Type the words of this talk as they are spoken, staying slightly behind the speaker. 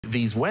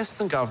these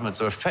Western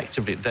governments are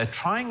effectively, they're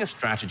trying a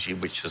strategy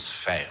which has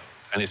failed,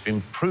 and it's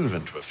been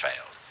proven to have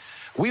failed.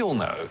 We all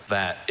know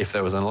that if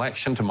there was an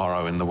election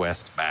tomorrow in the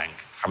West Bank,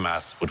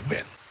 Hamas would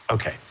win.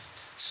 Okay,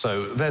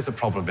 so there's a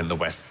problem in the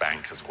West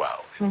Bank as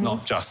well. It's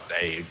not just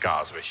a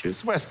Gaza issue,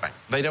 it's the West Bank.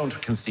 They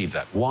don't concede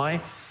that.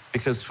 Why?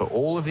 Because for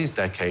all of these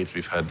decades,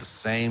 we've heard the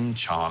same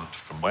chant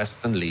from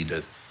Western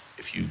leaders.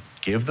 If you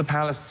give the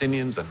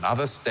Palestinians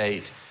another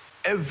state,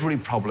 every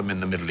problem in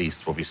the Middle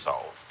East will be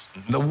solved.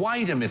 The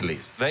wider Middle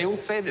East, they all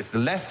say this, the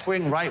left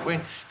wing, right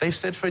wing, they've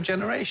said for a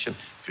generation,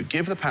 if you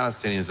give the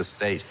Palestinians a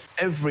state,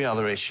 every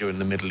other issue in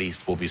the Middle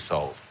East will be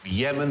solved.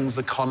 Yemen's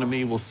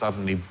economy will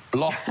suddenly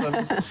blossom.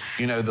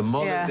 You know, the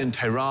mullahs in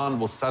Tehran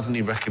will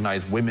suddenly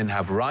recognize women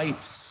have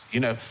rights, you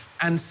know,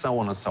 and so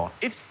on and so on.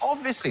 It's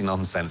obviously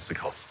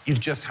nonsensical. You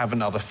just have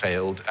another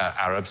failed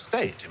Arab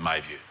state, in my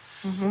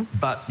view.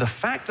 But the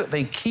fact that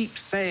they keep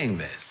saying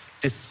this,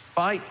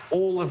 despite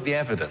all of the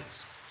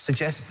evidence,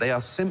 suggests they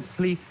are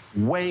simply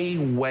way,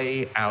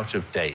 way out of date.